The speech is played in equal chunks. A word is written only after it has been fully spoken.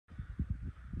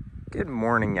Good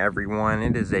morning, everyone.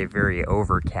 It is a very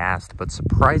overcast but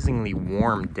surprisingly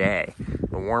warm day.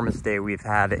 The warmest day we've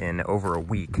had in over a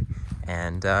week.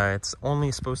 And it's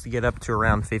only supposed to get up to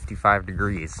around 55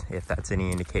 degrees, if that's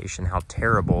any indication how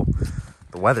terrible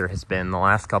the weather has been the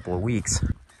last couple of weeks.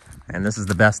 And this is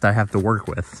the best I have to work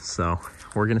with, so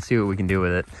we're gonna see what we can do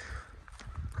with it.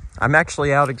 I'm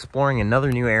actually out exploring another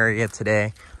new area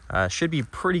today. Should be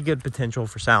pretty good potential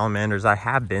for salamanders. I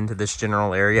have been to this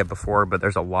general area before, but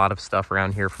there's a lot of stuff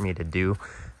around here for me to do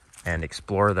and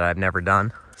explore that I've never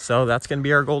done. So that's going to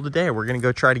be our goal today. We're going to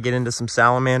go try to get into some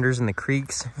salamanders in the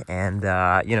creeks and,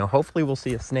 you know, hopefully we'll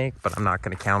see a snake, but I'm not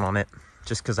going to count on it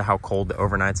just because of how cold the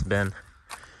overnight's been.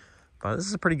 But this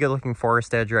is a pretty good looking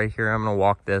forest edge right here. I'm going to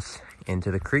walk this into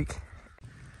the creek.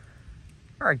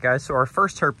 All right, guys, so our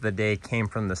first herp of the day came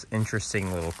from this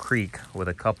interesting little creek with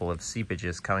a couple of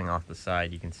seepages coming off the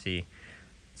side. You can see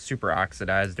super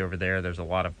oxidized over there. There's a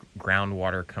lot of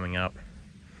groundwater coming up.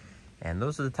 And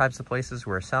those are the types of places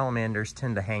where salamanders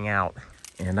tend to hang out.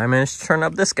 And I managed to turn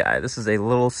up this guy. This is a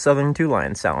little southern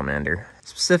two-line salamander.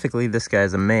 Specifically, this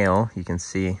guy's a male. You can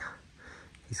see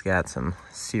he's got some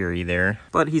cirri there.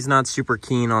 But he's not super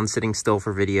keen on sitting still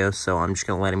for video, so I'm just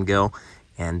going to let him go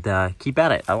and keep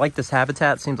at it. I like this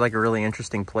habitat. Seems like a really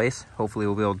interesting place. Hopefully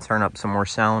we'll be able to turn up some more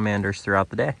salamanders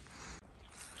throughout the day.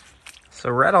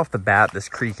 So right off the bat, this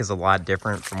creek is a lot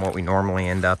different from what we normally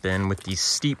end up in, with these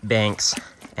steep banks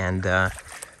and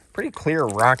pretty clear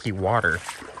rocky water.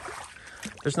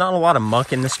 There's not a lot of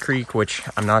muck in this creek, which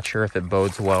I'm not sure if it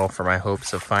bodes well for my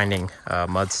hopes of finding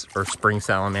mud or spring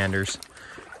salamanders.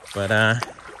 But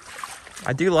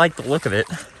I do like the look of it.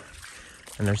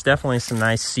 And there's definitely some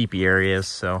nice seepy areas,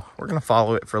 so we're gonna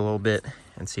follow it for a little bit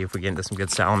and see if we get into some good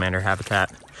salamander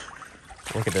habitat.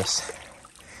 Look at this.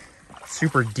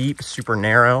 Super deep, super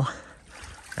narrow.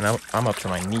 And I'm up to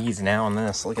my knees now in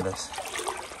this. Look at this.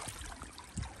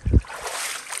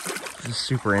 This is a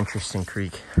super interesting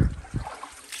creek.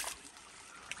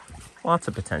 Lots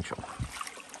of potential.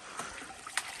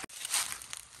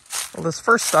 Well, this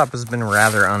first stop has been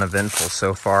rather uneventful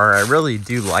so far. I really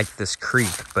do like this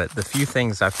creek, but the few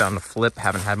things I've found to flip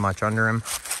haven't had much under them.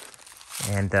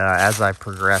 And as I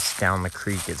progress down the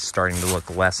creek, it's starting to look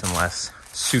less and less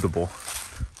suitable.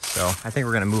 So I think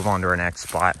we're going to move on to our next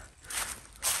spot.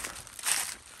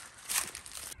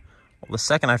 Well, the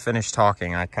second I finished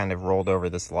talking, I kind of rolled over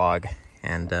this log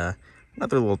and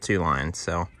another little two-line.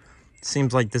 So it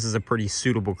seems like this is a pretty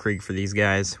suitable creek for these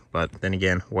guys. But then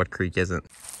again, what creek isn't?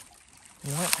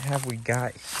 What have we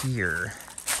got here?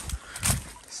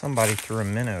 Somebody threw a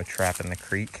minnow trap in the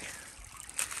creek.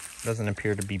 Doesn't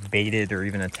appear to be baited or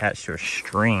even attached to a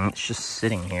string. It's just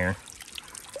sitting here.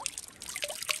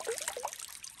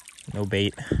 No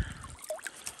bait.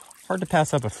 Hard to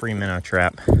pass up a free minnow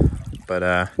trap, but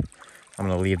I'm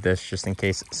gonna leave this just in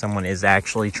case someone is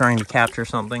actually trying to capture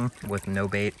something with no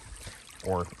bait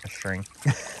or a string.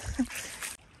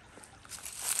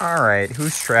 All right,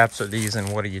 whose traps are these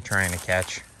and what are you trying to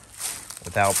catch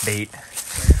without bait?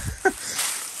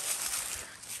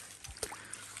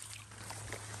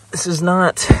 This is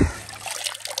not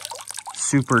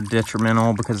super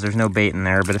detrimental because there's no bait in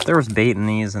there, but if there was bait in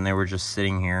these and they were just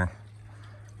sitting here,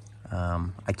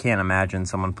 I can't imagine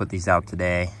someone put these out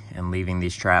today, and leaving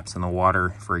these traps in the water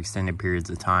for extended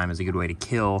periods of time is a good way to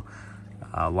kill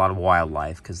a lot of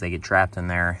wildlife because they get trapped in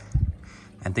there.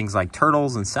 And things like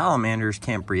turtles and salamanders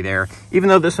can't breathe air. Even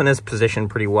though this one is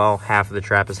positioned pretty well, half of the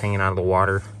trap is hanging out of the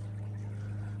water.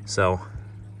 So,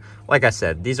 like I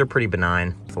said, these are pretty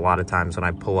benign. A lot of times when I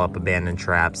pull up abandoned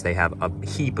traps, they have a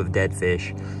heap of dead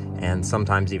fish and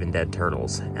sometimes even dead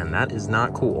turtles. And that is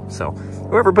not cool. So,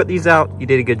 whoever put these out, you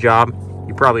did a good job.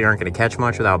 You probably aren't going to catch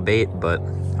much without bait, but,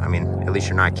 I mean, at least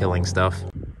you're not killing stuff.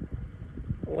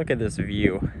 Look at this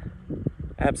view.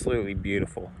 Absolutely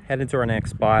beautiful. Headed to our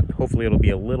next spot. Hopefully it'll be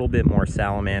a little bit more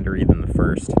salamandery than the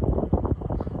first.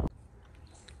 All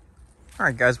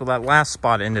right, guys. Well, that last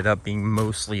spot ended up being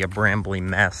mostly a brambly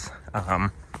mess.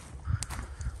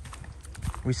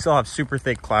 We still have super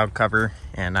thick cloud cover,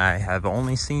 and I have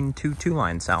only seen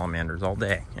two-line salamanders all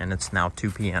day, and it's now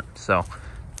 2 p.m. So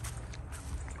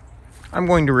I'm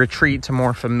going to retreat to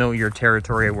more familiar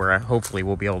territory where I hopefully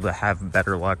will be able to have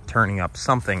better luck turning up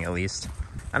something at least.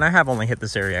 And I have only hit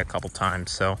this area a couple times,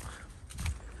 so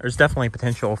there's definitely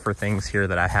potential for things here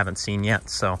that I haven't seen yet.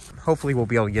 So hopefully we'll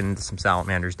be able to get into some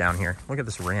salamanders down here. Look at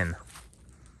this wren.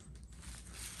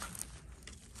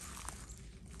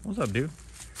 What's up, dude?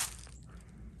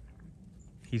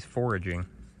 He's foraging.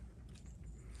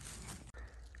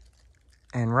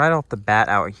 And right off the bat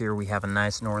out here, we have a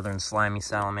nice northern slimy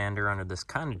salamander under this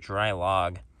kind of dry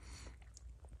log.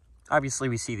 Obviously,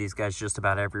 we see these guys just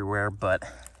about everywhere, but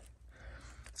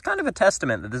it's kind of a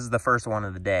testament that this is the first one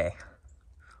of the day.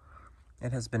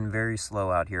 It has been very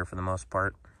slow out here for the most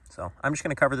part. So I'm just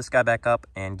going to cover this guy back up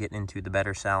and get into the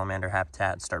better salamander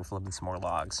habitat and start flipping some more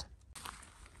logs.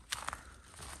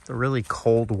 The really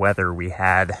cold weather we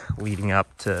had leading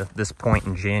up to this point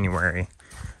in January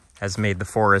has made the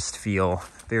forest feel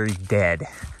very dead.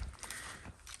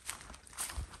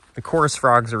 The chorus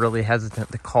frogs are really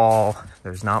hesitant to call.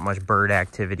 There's not much bird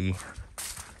activity.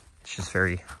 It's just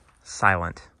very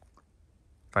silent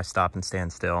if I stop and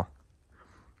stand still.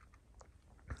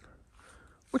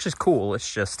 Which is cool,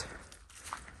 it's just,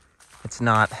 it's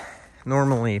not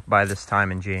normally by this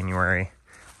time in January,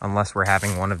 unless we're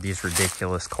having one of these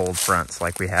ridiculous cold fronts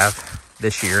like we have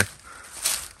this year.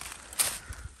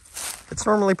 It's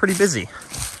normally pretty busy.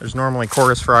 There's normally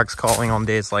chorus frogs calling on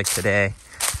days like today,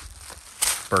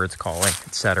 birds calling,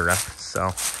 etc.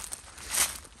 So,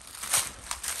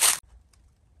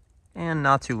 and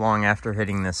not too long after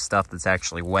hitting this stuff that's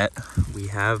actually wet, we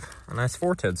have a nice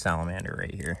four-toed salamander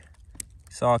right here.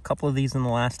 Saw a couple of these in the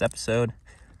last episode.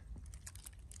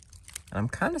 And I'm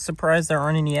kind of surprised there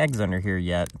aren't any eggs under here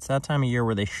yet. It's that time of year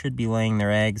where they should be laying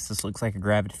their eggs. This looks like a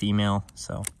gravid female,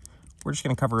 so we're just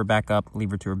gonna cover her back up,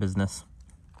 leave her to her business.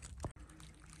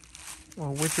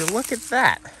 Well, would you look at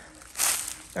that?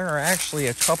 There are actually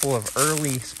a couple of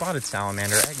early spotted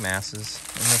salamander egg masses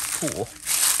in this pool.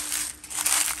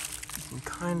 You can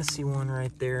kind of see one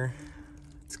right there.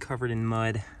 It's covered in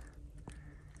mud.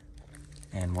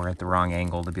 And we're at the wrong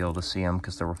angle to be able to see them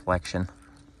because the reflection.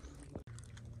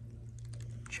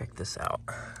 Check this out.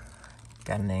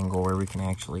 Got an angle where we can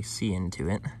actually see into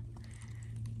it.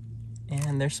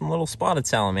 And there's some little spotted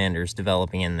salamanders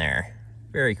developing in there.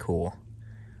 Very cool.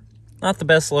 Not the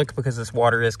best look because this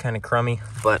water is kind of crummy,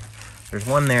 but there's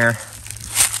one there.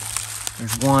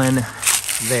 There's one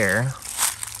there.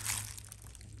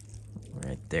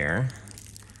 Right there.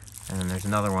 And then there's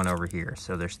another one over here.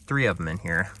 So there's 3 of them in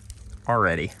here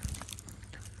already.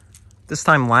 This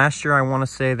time last year, I want to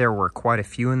say there were quite a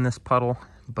few in this puddle,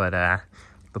 but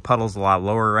the puddle's a lot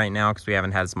lower right now because we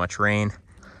haven't had as much rain.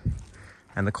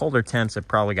 And the colder temps have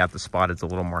probably got the spotteds a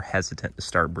little more hesitant to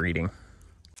start breeding.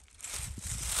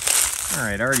 All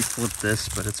right, I already flipped this,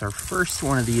 but it's our first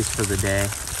one of these for the day.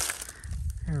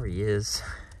 There he is.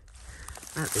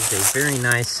 That is a very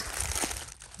nice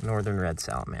northern red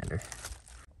salamander.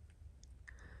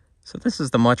 So this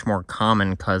is the much more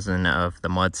common cousin of the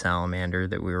mud salamander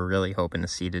that we were really hoping to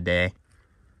see today.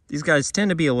 These guys tend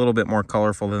to be a little bit more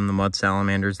colorful than the mud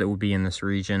salamanders that would be in this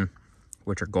region,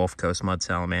 which are Gulf Coast mud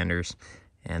salamanders.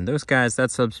 And those guys, that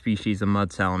subspecies of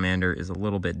mud salamander is a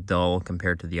little bit dull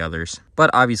compared to the others, but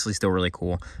obviously still really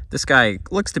cool. This guy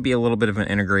looks to be a little bit of an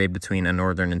intergrade between a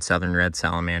northern and southern red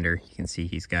salamander. You can see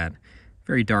he's got a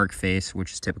very dark face,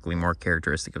 which is typically more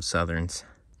characteristic of southerns.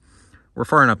 We're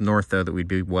far enough north, though, that we'd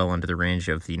be well under the range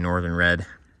of the northern red,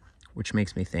 which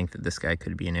makes me think that this guy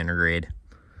could be an intergrade.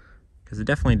 Because it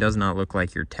definitely does not look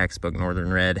like your textbook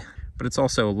northern red, but it's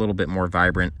also a little bit more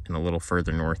vibrant and a little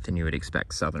further north than you would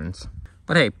expect southerns.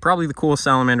 But hey, probably the coolest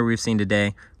salamander we've seen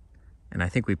today, and I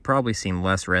think we've probably seen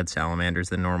less red salamanders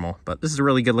than normal, but this is a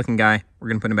really good looking guy. We're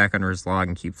going to put him back under his log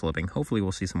and keep flipping. Hopefully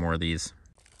we'll see some more of these.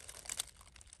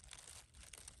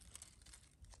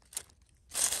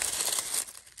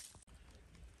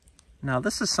 Now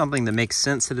this is something that makes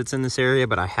sense that it's in this area,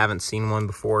 but I haven't seen one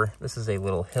before. This is a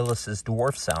little Hillis's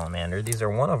dwarf salamander. These are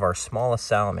one of our smallest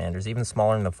salamanders, even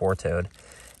smaller than the four-toed,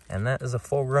 and that is a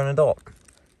full-grown adult.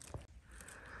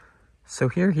 So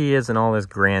here he is in all his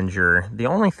grandeur. The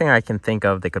only thing I can think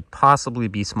of that could possibly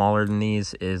be smaller than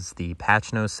these is the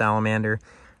patch-nosed salamander.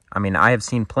 I mean, I have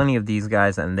seen plenty of these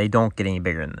guys, and they don't get any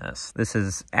bigger than this. This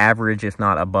is average, if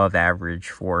not above average,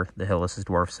 for the Hillis's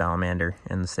dwarf salamander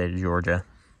in the state of Georgia.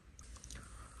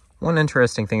 One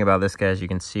interesting thing about this guy is you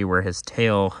can see where his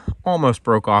tail almost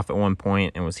broke off at one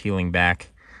point and was healing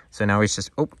back. So now he's just,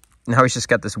 now he's just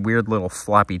got this weird little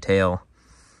floppy tail.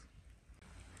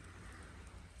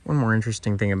 One more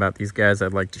interesting thing about these guys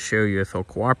I'd like to show you if he'll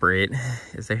cooperate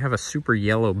is they have a super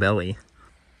yellow belly.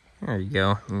 There you go.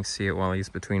 You can see it while he's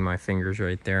between my fingers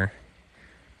right there.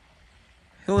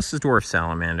 Hillis's dwarf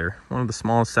salamander, one of the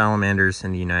smallest salamanders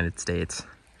in the United States.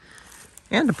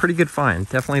 And a pretty good find.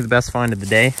 Definitely the best find of the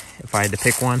day, if I had to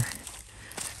pick one.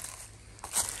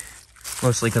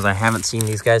 Mostly because I haven't seen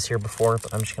these guys here before,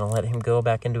 but I'm just going to let him go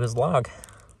back into his log.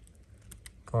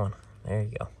 Go on. There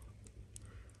you go.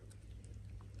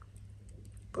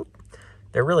 Boop.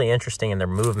 They're really interesting in their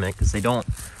movement because they don't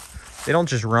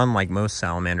just run like most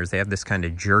salamanders. They have this kind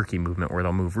of jerky movement where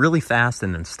they'll move really fast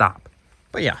and then stop.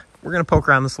 But yeah, we're going to poke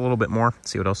around this a little bit more,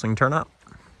 see what else we can turn up.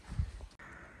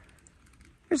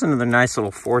 Here's another nice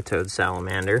little four-toed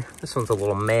salamander. This one's a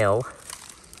little male.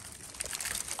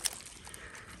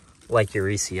 Like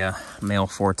Eurecia, male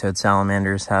four-toed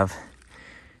salamanders have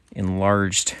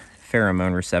enlarged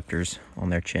pheromone receptors on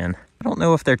their chin. I don't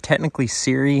know if they're technically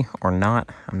cirri or not.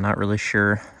 I'm not really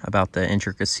sure about the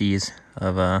intricacies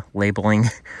of labeling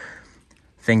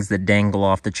things that dangle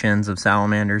off the chins of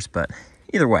salamanders, but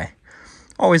either way,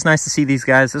 always nice to see these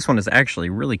guys. This one is actually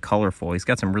really colorful. He's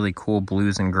got some really cool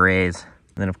blues and grays.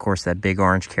 And then, of course, that big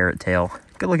orange carrot tail.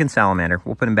 Good-looking salamander.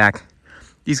 We'll put him back.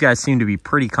 These guys seem to be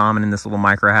pretty common in this little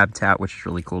microhabitat, which is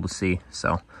really cool to see.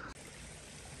 So,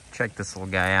 check this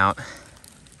little guy out.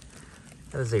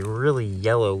 That is a really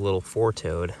yellow little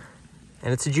four-toed.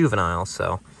 And it's a juvenile,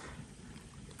 so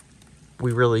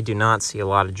we really do not see a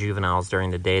lot of juveniles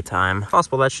during the daytime.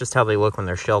 Possible that's just how they look when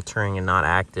they're sheltering and not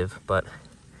active, but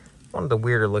one of the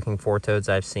weirder looking four-toads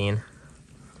I've seen.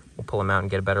 We'll pull him out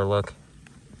and get a better look.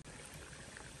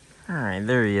 All right,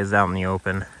 there he is out in the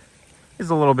open. He's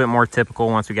a little bit more typical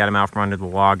once we got him out from under the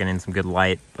log and in some good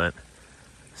light, but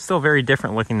still very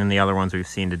different looking than the other ones we've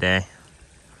seen today.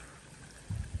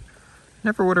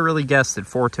 Never would have really guessed that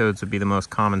four-toads would be the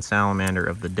most common salamander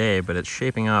of the day, but it's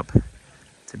shaping up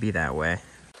to be that way.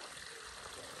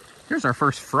 Here's our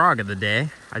first frog of the day.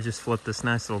 I just flipped this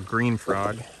nice little green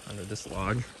frog under this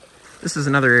log. This is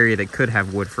another area that could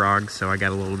have wood frogs, so I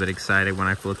got a little bit excited when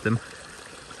I flipped them.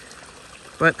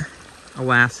 But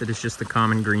alas, it is just the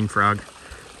common green frog.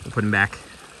 We'll put him back.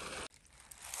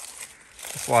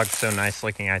 This log's so nice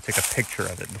looking, I took a picture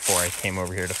of it before I came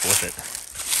over here to flip it.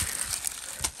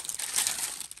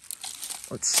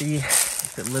 Let's see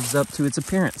if it lives up to its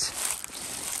appearance.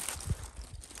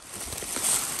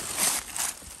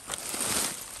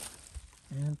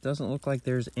 And it doesn't look like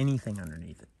there's anything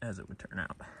underneath it, as it would turn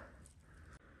out.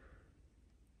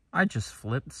 I just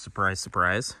flipped, surprise,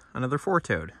 surprise, another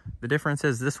four-toed. The difference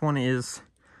is this one is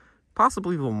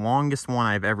possibly the longest one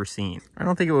I've ever seen. I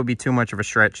don't think it would be too much of a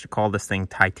stretch to call this thing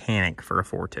Titanic for a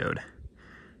four-toed.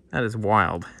 That is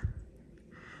wild.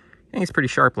 And he's pretty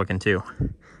sharp looking too.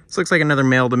 This looks like another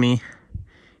male to me. You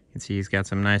can see he's got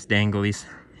some nice danglies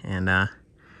and a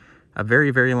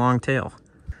very, very long tail.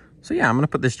 So yeah, I'm gonna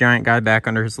put this giant guy back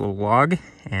under his little log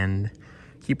and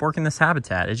keep working this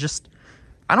habitat. It's just,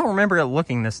 I don't remember it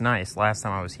looking this nice last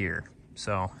time I was here.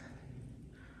 So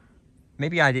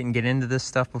maybe I didn't get into this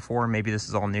stuff before. Maybe this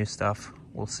is all new stuff.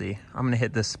 We'll see. I'm gonna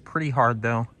hit this pretty hard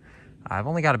though. I've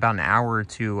only got about an hour or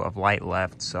two of light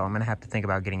left, so I'm gonna have to think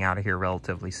about getting out of here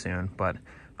relatively soon, but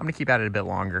I'm gonna keep at it a bit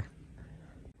longer.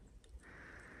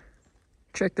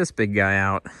 Check this big guy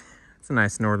out. It's a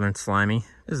nice northern slimy.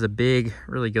 This is a big,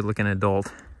 really good looking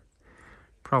adult.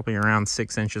 Probably around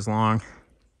 6 inches long.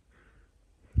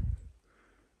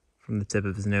 From the tip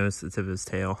of his nose to the tip of his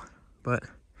tail. But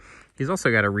he's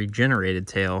also got a regenerated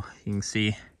tail. You can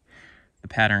see the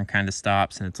pattern kind of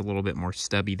stops and it's a little bit more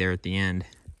stubby there at the end.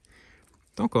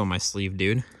 Don't go on my sleeve,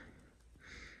 dude.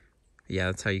 Yeah,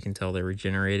 that's how you can tell they're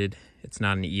regenerated. It's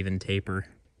not an even taper.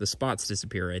 The spots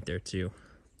disappear right there too.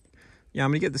 Yeah,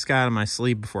 I'm gonna get this guy out of my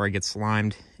sleeve before I get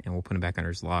slimed and we'll put him back under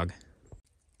his log.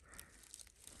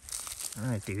 All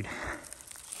right, dude.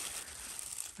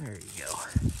 There you go.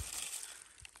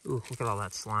 Ooh, look at all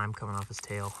that slime coming off his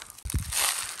tail.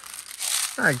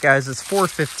 All right, guys, it's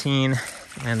 4:15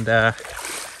 and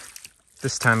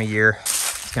this time of year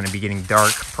it's gonna be getting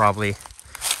dark, probably a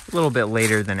little bit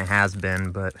later than it has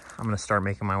been, but I'm gonna start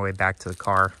making my way back to the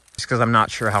car just because I'm not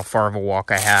sure how far of a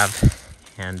walk I have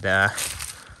and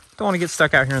don't want to get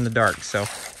stuck out here in the dark. So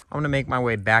I'm gonna make my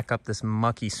way back up this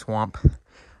mucky swamp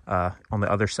on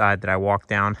the other side that I walked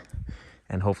down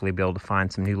and hopefully be able to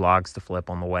find some new logs to flip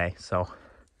on the way. So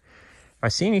if I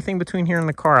see anything between here and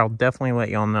the car, I'll definitely let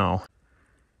y'all know.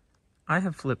 I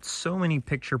have flipped so many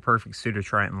picture-perfect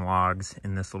pseudotriton logs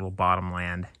in this little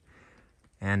bottomland.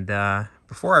 And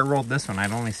before I rolled this one,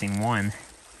 I'd only seen one.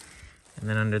 And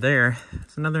then under there,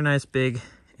 it's another nice big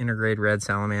intergrade red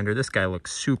salamander. This guy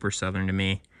looks super southern to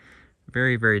me.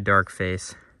 Very, very dark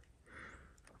face.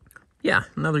 Yeah,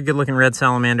 another good-looking red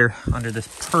salamander under this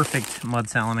perfect mud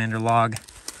salamander log.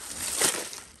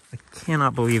 I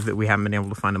cannot believe that we haven't been able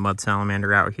to find a mud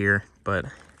salamander out here, but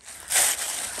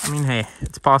I mean, hey,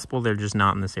 it's possible they're just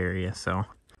not in this area, so.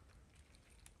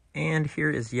 And here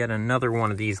is yet another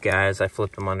one of these guys. I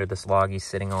flipped him under this log he's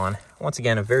sitting on. Once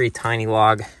again, a very tiny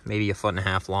log, maybe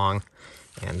 1.5 feet long,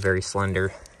 and very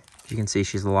slender. You can see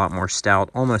she's a lot more stout,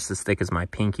 almost as thick as my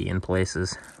pinky in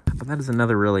places. But that is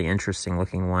another really interesting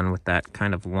looking one with that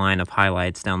kind of line of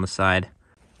highlights down the side.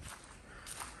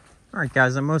 All right,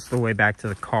 guys, I'm most of the way back to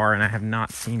the car and I have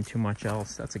not seen too much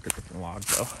else. That's a good looking log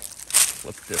though.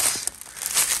 Flip this.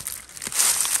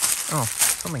 Oh,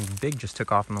 Something big just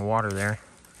took off in the water there.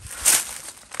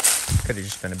 Could have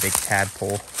just been a big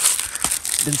tadpole.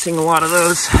 Been seeing a lot of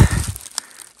those.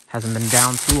 Hasn't been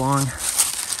down too long.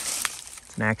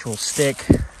 It's an actual stick.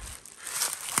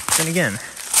 Then again,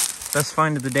 best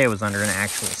find of the day was under an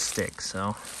actual stick,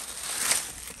 so.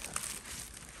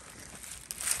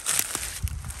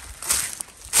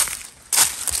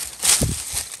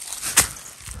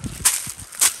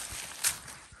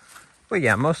 But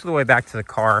yeah, most of the way back to the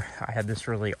car, I had this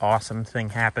really awesome thing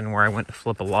happen where I went to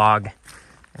flip a log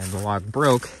and the log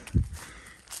broke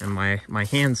and my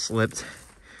hand slipped.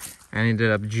 I ended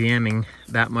up jamming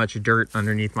that much dirt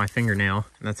underneath my fingernail,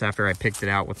 and that's after I picked it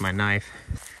out with my knife.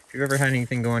 If you've ever had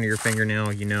anything go under your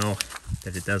fingernail, you know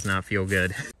that it does not feel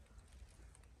good.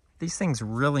 These things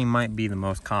really might be the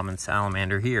most common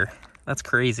salamander here. That's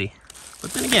crazy.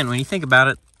 But then again, when you think about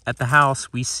it, at the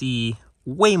house, we see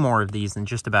way more of these than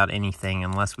just about anything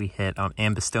unless we hit on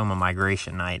ambystoma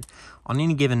migration night. On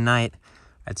any given night,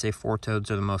 I'd say four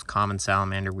toads are the most common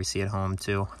salamander we see at home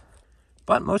too.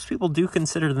 But most people do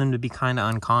consider them to be kind of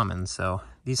uncommon, so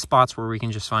these spots where we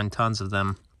can just find tons of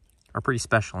them are pretty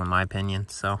special in my opinion,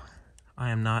 so I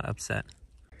am not upset.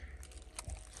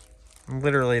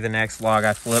 Literally the next log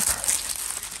I flip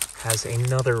has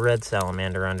another red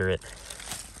salamander under it.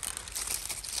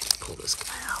 Pull this guy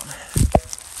out.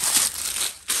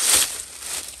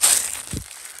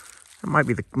 That might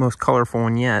be the most colorful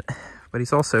one yet, but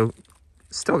he's also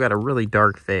still got a really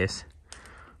dark face.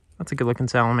 That's a good looking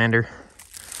salamander.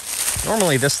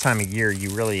 Normally this time of year, you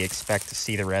really expect to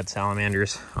see the red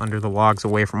salamanders under the logs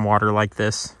away from water like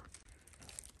this.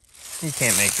 You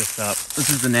can't make this up.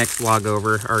 This is the next log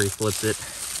over. I already flipped it.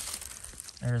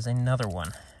 There's another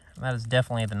one. That is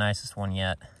definitely the nicest one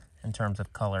yet in terms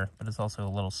of color, but it's also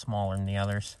a little smaller than the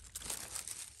others.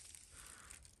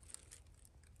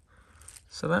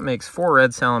 So that makes 4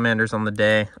 red salamanders on the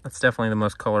day. That's definitely the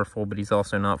most colorful, but he's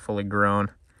also not fully grown.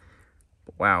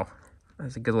 But wow,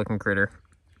 that's a good looking critter.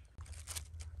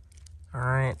 All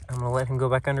right, I'm gonna let him go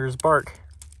back under his bark.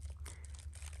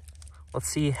 Let's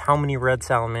see how many red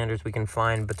salamanders we can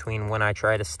find between when I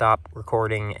try to stop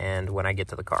recording and when I get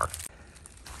to the car.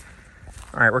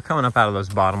 All right, we're coming up out of those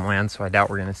bottomlands, so I doubt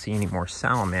we're gonna see any more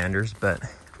salamanders, but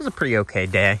it was a pretty okay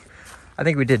day. I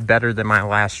think we did better than my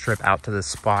last trip out to this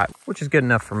spot, which is good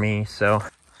enough for me. So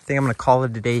I think I'm gonna call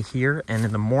it a day here. And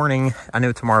in the morning, I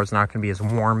know tomorrow's not gonna be as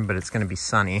warm, but it's gonna be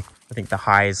sunny. I think the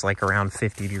high is like around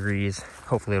 50 degrees.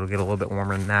 Hopefully it'll get a little bit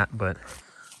warmer than that, but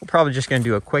we're probably just gonna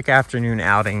do a quick afternoon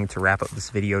outing to wrap up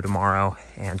this video tomorrow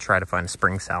and try to find a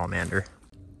spring salamander.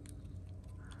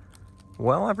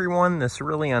 Well, everyone, this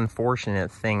really unfortunate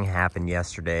thing happened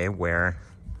yesterday where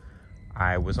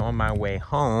I was on my way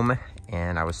home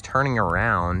and I was turning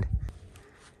around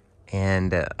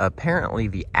and apparently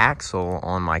the axle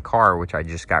on my car, which I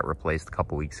just got replaced a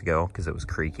couple weeks ago because it was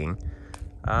creaking,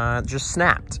 just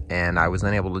snapped and I was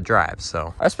unable to drive.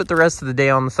 So I spent the rest of the day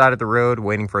on the side of the road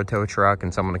waiting for a tow truck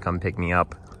and someone to come pick me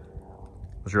up.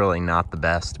 It was really not the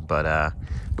best, but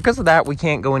because of that, we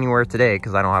can't go anywhere today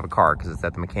because I don't have a car because it's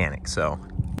at the mechanic. So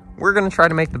we're gonna try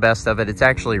to make the best of it. It's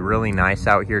actually really nice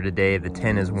out here today. The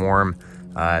 10 is warm,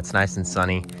 it's nice and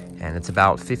sunny, and it's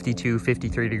about 52,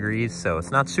 53 degrees. So it's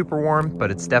not super warm,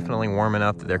 but it's definitely warm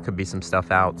enough that there could be some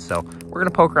stuff out. So we're gonna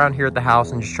poke around here at the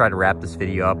house and just try to wrap this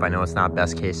video up. I know it's not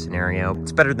best case scenario.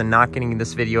 It's better than not getting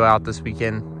this video out this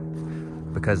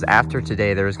weekend, because after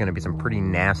today, there's gonna be some pretty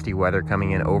nasty weather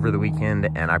coming in over the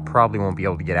weekend, and I probably won't be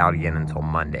able to get out again until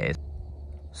Monday.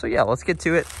 So yeah, let's get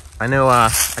to it. I know I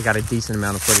got a decent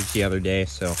amount of footage the other day,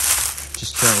 so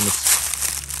just trying to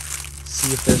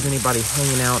see if there's anybody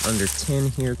hanging out under 10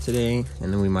 here today,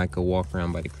 and then we might go walk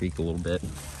around by the creek a little bit.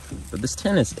 But this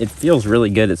 10 it feels really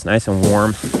good. It's nice and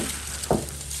warm.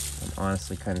 I'm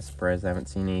honestly kind of surprised I haven't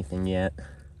seen anything yet.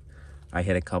 I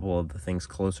hit a couple of the things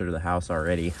closer to the house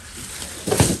already,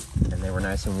 and they were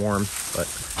nice and warm, but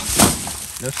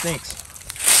no snakes.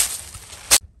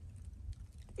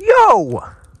 Yo!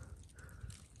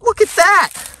 Look at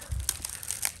that!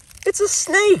 It's a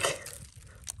snake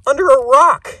under a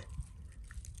rock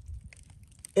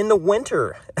in the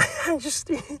winter.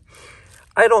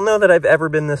 I don't know that I've ever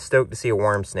been this stoked to see a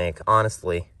worm snake,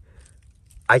 honestly.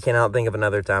 I cannot think of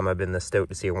another time I've been this stoked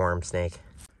to see a worm snake.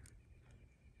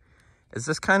 Is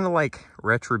this kind of like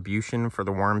retribution for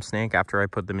the worm snake after I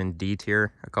put them in D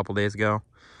tier a couple days ago?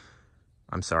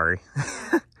 I'm sorry.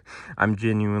 I'm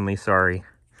genuinely sorry.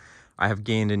 I have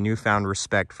gained a newfound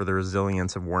respect for the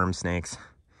resilience of worm snakes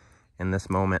in this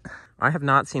moment. I have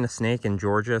not seen a snake in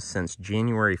Georgia since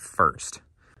January 1st.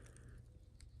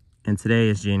 And today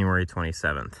is January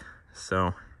 27th.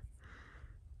 So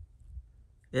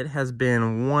It has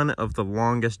been one of the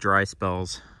longest dry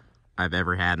spells I've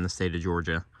ever had in the state of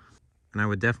Georgia. And I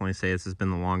would definitely say this has been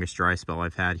the longest dry spell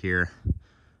I've had here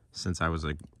since I was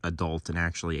an adult and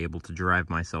actually able to drive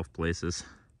myself places.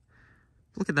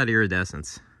 Look at that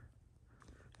iridescence.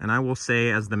 And I will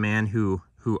say, as the man who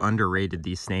underrated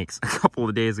these snakes a couple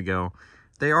of days ago,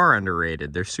 they are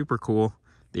underrated. They're super cool.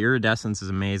 The iridescence is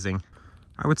amazing.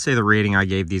 I would say the rating I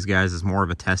gave these guys is more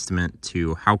of a testament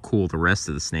to how cool the rest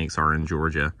of the snakes are in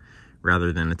Georgia,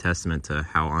 rather than a testament to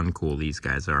how uncool these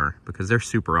guys are, because they're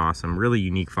super awesome, really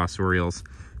unique fossorials.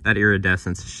 That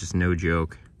iridescence is just no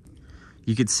joke.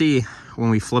 You could see when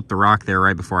we flipped the rock there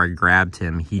right before I grabbed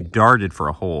him, he darted for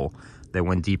a hole that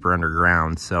went deeper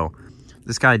underground. So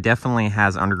this guy definitely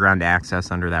has underground access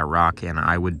under that rock, and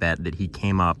I would bet that he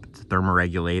came up to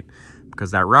thermoregulate, because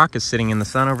that rock is sitting in the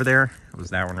sun over there. It was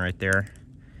that one right there.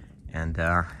 And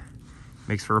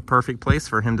makes for a perfect place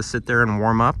for him to sit there and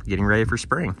warm up, getting ready for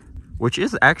spring, which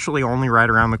is actually only right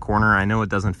around the corner. I know it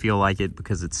doesn't feel like it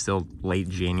because it's still late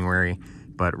January,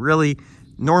 but really,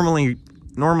 normally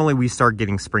we start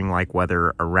getting spring-like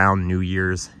weather around New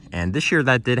Year's, and this year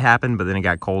that did happen, but then it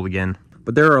got cold again.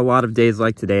 But there are a lot of days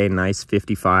like today, nice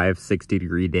 55,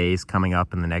 60-degree days coming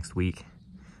up in the next week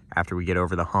after we get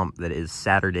over the hump that is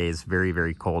Saturday's very,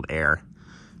 very cold air.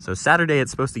 So Saturday,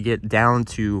 it's supposed to get down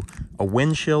to a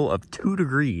wind chill of 2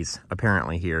 degrees,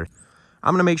 apparently, here.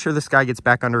 I'm going to make sure this guy gets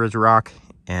back under his rock,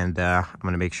 and I'm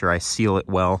going to make sure I seal it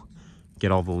well,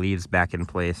 get all the leaves back in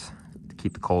place to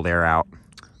keep the cold air out.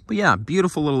 But yeah,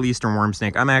 beautiful little eastern worm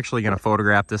snake. I'm actually going to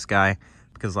photograph this guy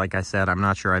because, like I said, I'm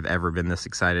not sure I've ever been this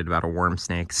excited about a worm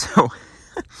snake. So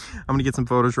I'm going to get some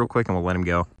photos real quick, and we'll let him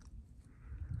go.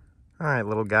 All right,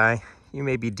 little guy. You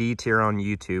may be D tier on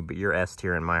YouTube, but you're S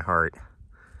tier in my heart.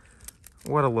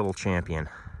 What a little champion.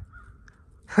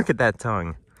 Look at that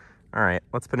tongue. All right,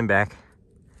 let's put him back.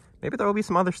 Maybe there will be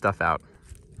some other stuff out.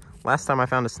 Last time I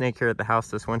found a snake here at the house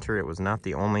this winter, it was not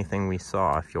the only thing we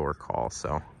saw, if you'll recall.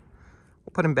 So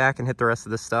we'll put him back and hit the rest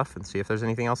of this stuff and see if there's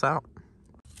anything else out.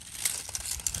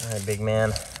 All right, big man.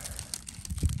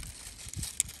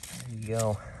 There you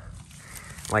go.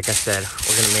 Like I said,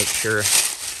 we're gonna make sure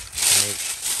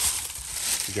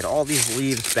to get all these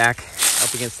leaves back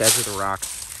up against the edge of the rock,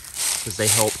 because they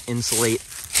help insulate,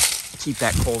 keep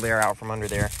that cold air out from under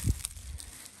there.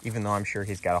 Even though I'm sure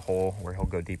he's got a hole where he'll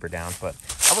go deeper down. But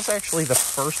that was actually the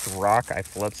first rock I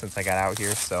flipped since I got out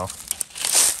here, so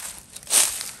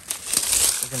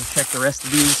we're gonna check the rest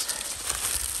of these,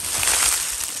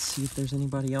 see if there's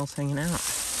anybody else hanging out.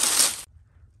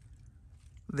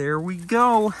 There we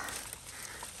go.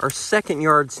 Our second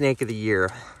yard snake of the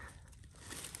year.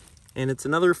 And it's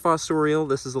another fossorial.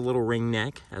 This is a little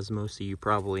ringneck, as most of you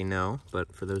probably know,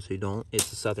 but for those who don't,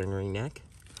 it's a southern ringneck.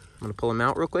 I'm gonna pull him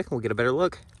out real quick and we'll get a better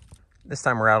look. This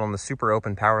time we're out on the super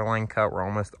open power line cut where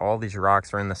almost all these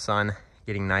rocks are in the sun,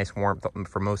 getting nice warmth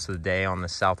for most of the day on the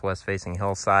southwest facing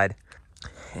hillside.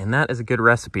 And that is a good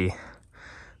recipe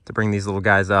to bring these little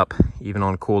guys up, even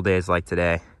on cool days like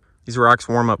today. These rocks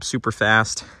warm up super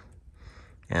fast,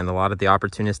 and a lot of the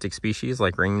opportunistic species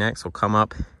like ringnecks will come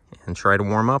up and try to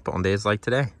warm up on days like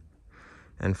today.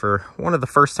 And for one of the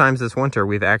first times this winter,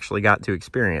 we've actually got to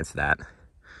experience that,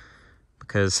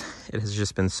 because it has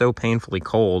just been so painfully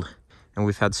cold, and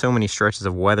we've had so many stretches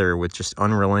of weather with just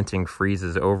unrelenting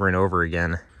freezes over and over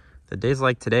again. The days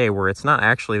like today where it's not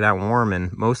actually that warm,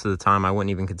 and most of the time I wouldn't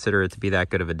even consider it to be that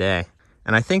good of a day.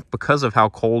 And I think because of how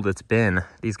cold it's been,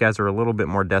 these guys are a little bit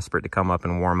more desperate to come up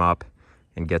and warm up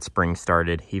and get spring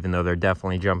started, even though they're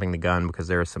definitely jumping the gun because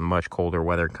there is some much colder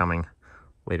weather coming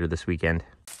later this weekend.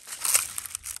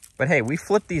 But hey, we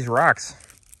flipped these rocks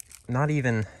not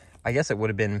even, I guess it would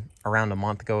have been around a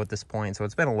month ago at this point, so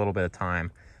it's been a little bit of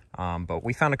time. But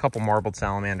we found a couple marbled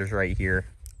salamanders right here,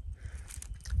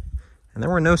 and there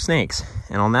were no snakes.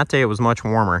 And on that day, it was much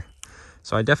warmer.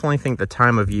 So I definitely think the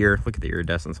time of year, look at the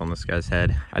iridescence on this guy's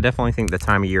head. I definitely think the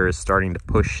time of year is starting to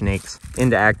push snakes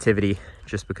into activity,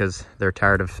 just because they're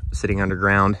tired of sitting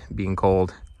underground, being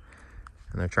cold,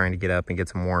 and they're trying to get up and get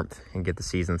some warmth and get the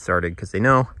season started, because they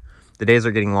know the days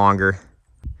are getting longer.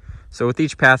 So with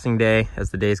each passing day, as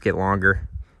the days get longer,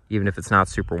 even if it's not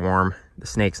super warm, the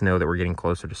snakes know that we're getting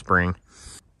closer to spring.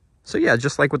 So yeah,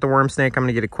 just like with the worm snake, I'm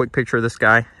gonna get a quick picture of this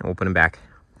guy and we'll put him back.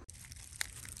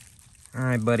 All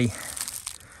right, buddy,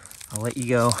 I'll let you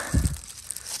go.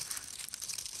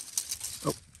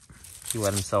 Oh, he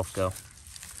let himself go.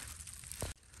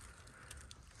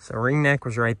 So ringneck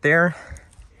was right there,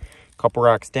 couple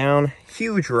rocks down,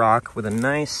 huge rock with a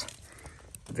nice,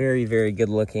 very, very good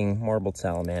looking marbled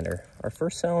salamander. Our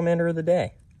first salamander of the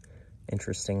day,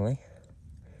 interestingly.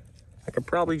 I could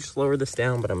probably just lower this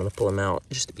down, but I'm gonna pull him out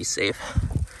just to be safe.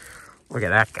 Look at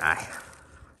that guy.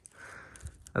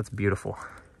 That's beautiful.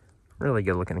 Really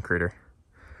good looking critter.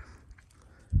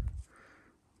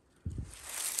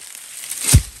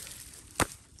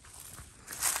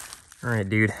 All right,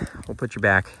 dude, we'll put you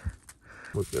back.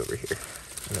 Move you over here.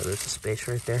 I know there's a space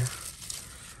right there.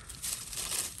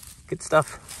 Good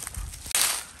stuff.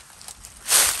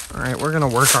 All right, we're gonna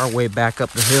work our way back up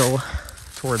the hill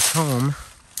towards home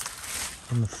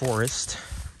in the forest.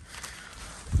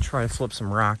 Try to flip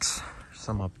some rocks. There's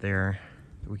some up there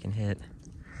that we can hit.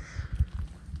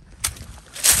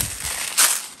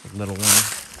 A little one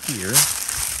here.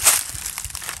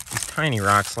 These tiny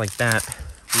rocks like that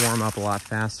warm up a lot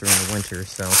faster in the winter,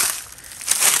 so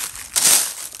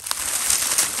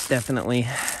definitely.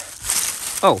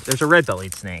 Oh, there's a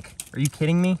red-bellied snake. Are you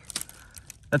kidding me?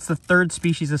 That's the third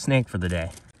species of snake for the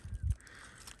day.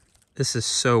 This is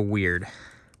so weird.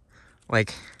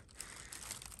 Like,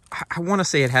 I want to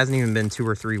say it hasn't even been 2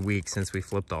 or 3 weeks since we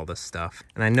flipped all this stuff.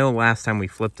 And I know last time we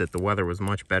flipped it, the weather was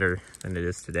much better than it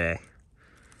is today.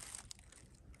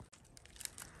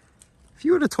 If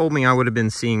you would have told me I would have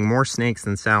been seeing more snakes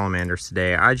than salamanders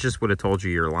today, I just would have told you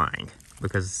you're lying.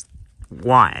 Because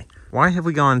why? Why have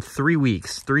we gone 3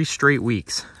 weeks, 3 straight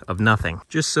weeks of nothing,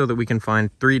 just so that we can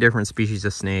find 3 different species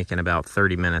of snake in about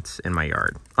 30 minutes in my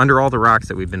yard, under all the rocks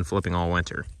that we've been flipping all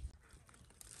winter?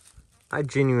 I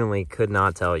genuinely could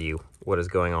not tell you what is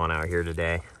going on out here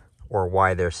today, or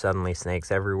why there's suddenly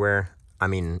snakes everywhere. I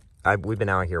mean, we've been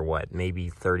out here, what, maybe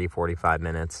 30, 45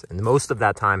 minutes, and most of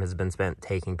that time has been spent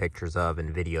taking pictures of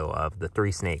and video of the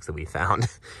 3 snakes that we found.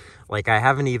 Like, I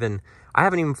haven't even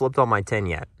flipped all my 10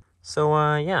 yet.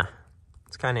 So, yeah,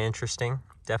 it's kind of interesting.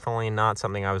 Definitely not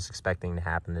something I was expecting to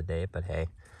happen today, but hey,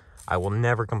 I will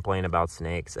never complain about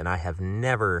snakes, and I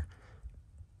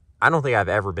don't think I've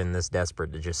ever been this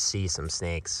desperate to just see some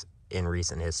snakes in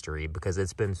recent history, because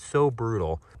it's been so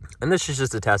brutal. And this is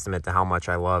just a testament to how much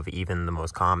I love even the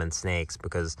most common snakes,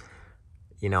 because,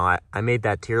 you know, I made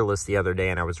that tier list the other day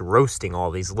and I was roasting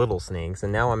all these little snakes,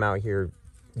 and now I'm out here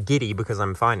giddy because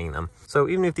I'm finding them. So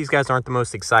even if these guys aren't the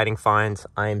most exciting finds,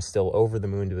 I am still over the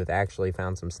moon to have actually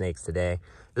found some snakes today.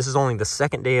 This is only the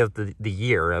 2nd day of the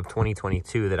year of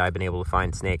 2022 that I've been able to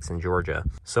find snakes in Georgia.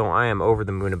 So I am over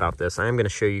the moon about this. I am going to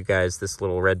show you guys this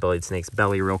little red-bellied snake's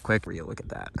belly real quick. Look at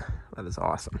that. That is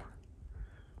awesome.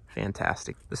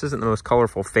 Fantastic. This isn't the most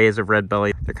colorful phase of red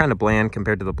belly. They're kind of bland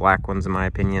compared to the black ones in my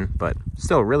opinion, but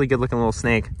still a really good looking little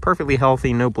snake. Perfectly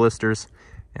healthy, no blisters.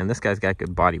 And this guy's got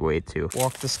good body weight too.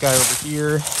 Walk this guy over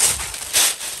here.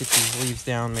 Get these leaves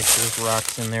down, make sure there's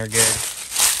rocks in there good.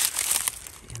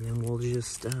 And then we'll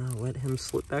just let him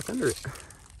slip back under it.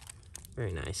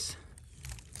 Very nice.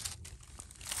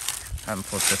 Haven't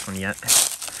flipped this one yet.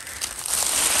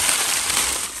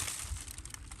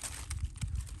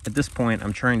 At this point,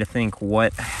 I'm trying to think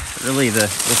what really the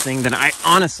thing that I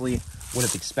honestly would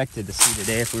have expected to see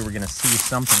today if we were going to see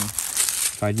something.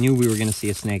 If I knew we were going to see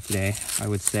a snake today, I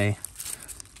would say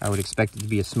I would expect it to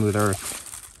be a smooth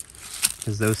earth,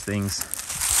 because those things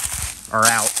are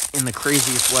out in the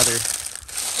craziest weather.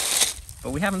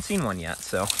 But we haven't seen one yet,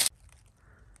 so.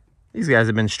 These guys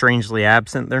have been strangely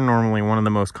absent. They're normally one of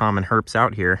the most common herps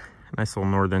out here. Nice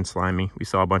little northern slimy. We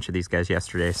saw a bunch of these guys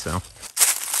yesterday, so.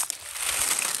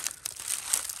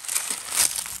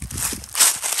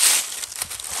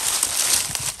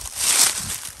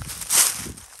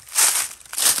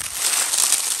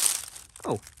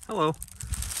 Oh, hello.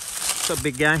 What's up,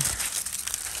 big guy?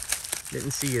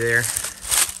 Didn't see you there.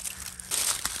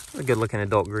 A good looking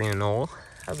adult green anole.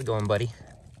 How's it going, buddy?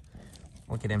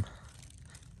 Look at him.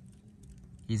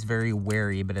 He's very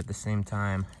wary, but at the same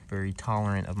time, very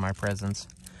tolerant of my presence.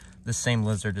 This same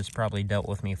lizard has probably dealt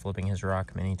with me flipping his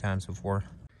rock many times before.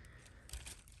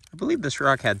 I believe this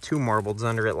rock had 2 marbleds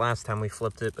under it last time we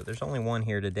flipped it, but there's only 1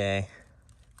 here today.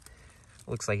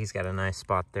 Looks like he's got a nice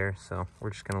spot there, so we're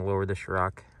just gonna lower this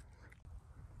rock.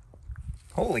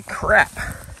 Holy crap!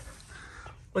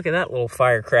 Look at that little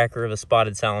firecracker of a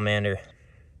spotted salamander.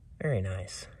 Very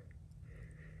nice.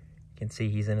 You can see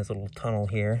he's in his little tunnel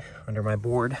here under my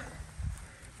board.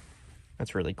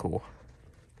 That's really cool.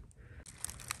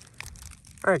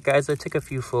 All right, guys, I took a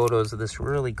few photos of this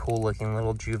really cool looking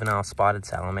little juvenile spotted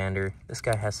salamander. This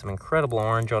guy has some incredible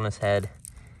orange on his head.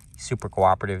 He's super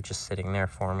cooperative, just sitting there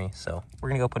for me. So we're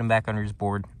gonna go put him back under his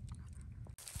board.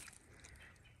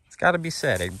 It's gotta be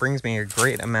said, it brings me a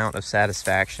great amount of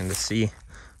satisfaction to see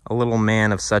a little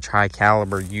man of such high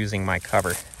caliber using my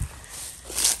cover.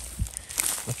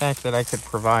 The fact that I could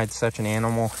provide such an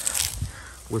animal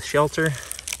with shelter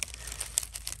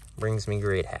brings me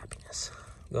great happiness.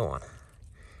 Go on.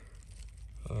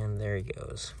 And there he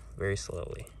goes, very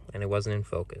slowly. And it wasn't in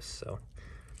focus, so.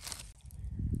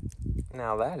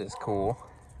 Now that is cool.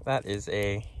 That is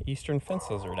a eastern fence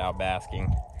lizard out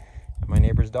basking. My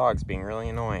neighbor's dog's being really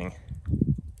annoying.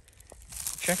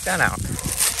 Check that out.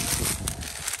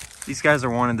 These guys are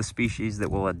one of the species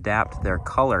that will adapt their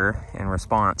color in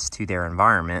response to their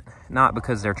environment, not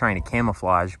because they're trying to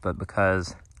camouflage, but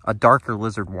because a darker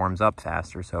lizard warms up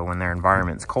faster. So when their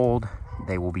environment's cold,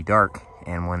 they will be dark,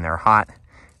 and when they're hot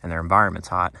and their environment's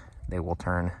hot, they will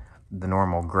turn the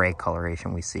normal gray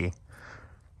coloration we see.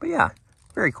 But yeah,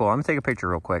 very cool. I'm gonna take a picture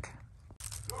real quick.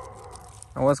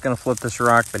 I was gonna flip this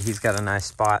rock, but he's got a nice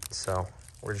spot, so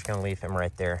we're just gonna leave him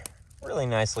right there. Really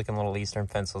nice looking little eastern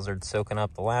fence lizard soaking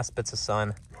up the last bits of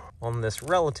sun on this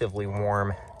relatively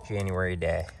warm January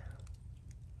day.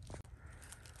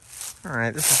 All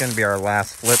right, this is gonna be our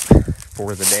last flip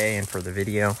for the day and for the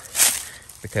video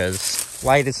because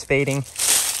light is fading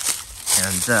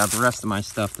and the rest of my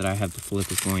stuff that I have to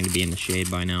flip is going to be in the shade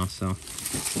by now, so.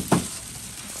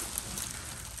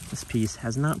 This piece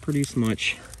has not produced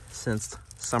much since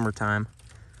summertime,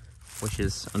 which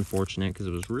is unfortunate because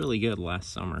it was really good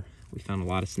last summer. We found a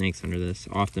lot of snakes under this,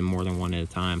 often more than one at a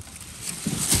time.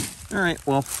 All right,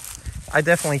 well, I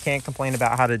definitely can't complain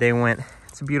about how today went.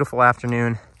 It's a beautiful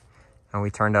afternoon, and we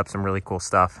turned up some really cool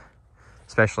stuff,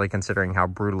 especially considering how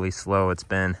brutally slow it's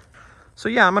been. So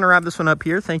yeah, I'm gonna wrap this one up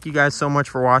here. Thank you guys so much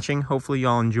for watching. Hopefully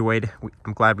y'all enjoyed.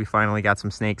 I'm glad we finally got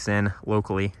some snakes in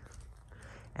locally.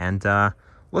 And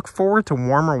look forward to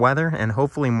warmer weather and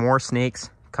hopefully more snakes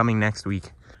coming next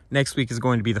week. Next week is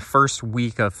going to be the first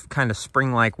week of kind of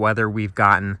spring-like weather we've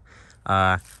gotten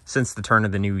since the turn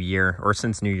of the new year, or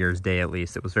since New Year's Day at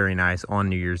least. It was very nice on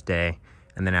New Year's Day.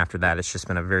 And then after that, it's just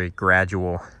been a very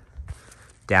gradual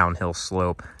downhill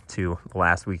slope to the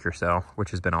last week or so,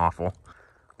 which has been awful.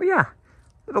 But yeah,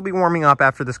 it'll be warming up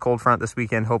after this cold front this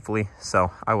weekend, hopefully.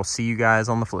 So I will see you guys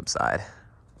on the flip side.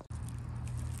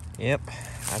 Yep,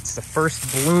 that's the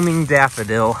first blooming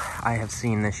daffodil I have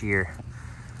seen this year.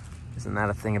 Isn't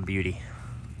that a thing of beauty?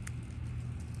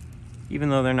 Even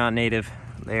though they're not native,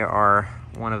 they are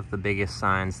one of the biggest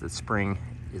signs that spring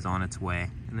is on its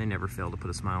way, and they never fail to put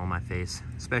a smile on my face,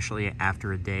 especially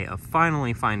after a day of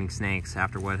finally finding snakes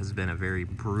after what has been a very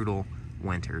brutal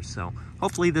winter. So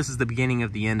hopefully this is the beginning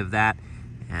of the end of that,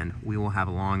 and we will have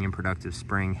a long and productive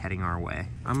spring heading our way.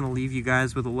 I'm gonna leave you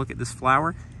guys with a look at this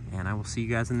flower, and I will see you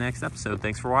guys in the next episode.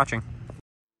 Thanks for watching.